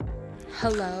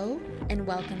Hello, and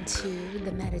welcome to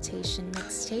the Meditation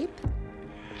Mixtape.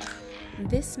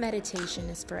 This meditation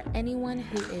is for anyone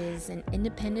who is an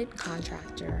independent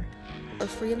contractor or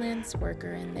freelance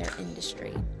worker in their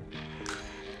industry.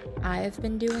 I have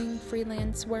been doing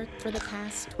freelance work for the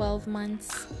past 12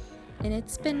 months, and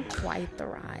it's been quite the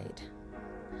ride.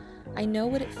 I know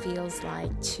what it feels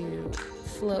like to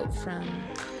float from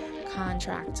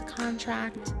contract to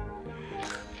contract,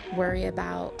 worry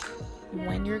about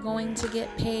when you're going to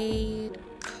get paid,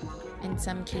 in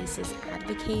some cases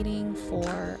advocating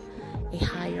for a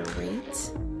higher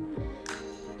rate.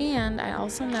 And I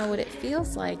also know what it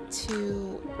feels like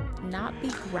to not be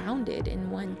grounded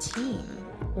in one team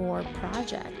or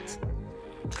project.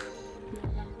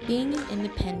 Being an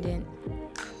independent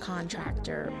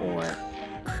contractor or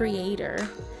creator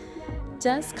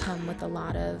does come with a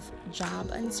lot of job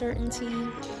uncertainty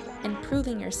and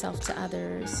proving yourself to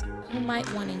others who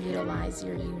might want to utilize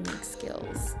your unique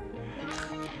skills.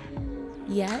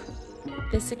 Yet,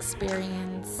 this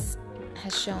experience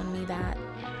has shown me that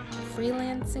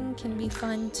freelancing can be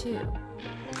fun too.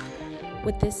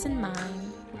 With this in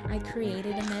mind, I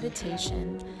created a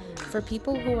meditation for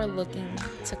people who are looking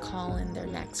to call in their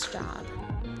next job.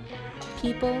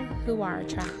 People who are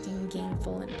attracting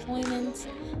gainful employment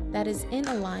that is in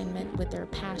alignment with their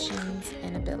passions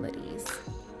and abilities.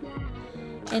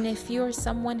 And if you're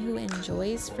someone who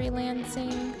enjoys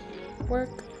freelancing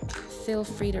work, feel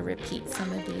free to repeat some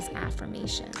of these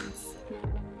affirmations.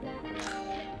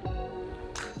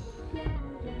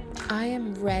 I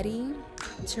am ready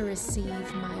to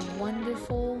receive my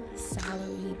wonderful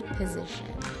salaried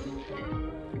position.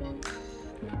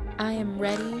 I am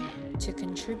ready to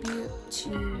contribute to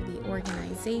the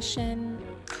organization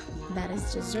that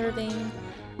is deserving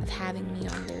of having me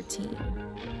on their team.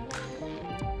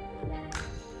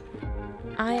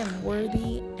 I am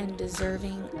worthy and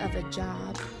deserving of a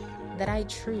job that I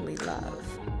truly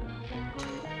love.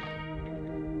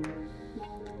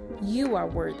 You are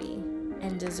worthy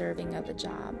and deserving of a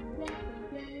job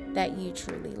that you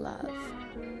truly love.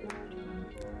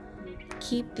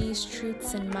 Keep these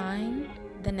truths in mind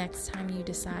the next time you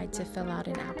decide to fill out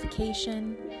an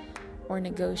application or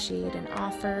negotiate an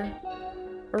offer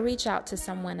or reach out to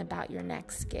someone about your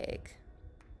next gig.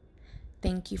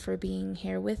 Thank you for being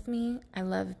here with me. I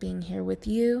love being here with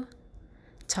you.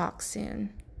 Talk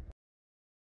soon.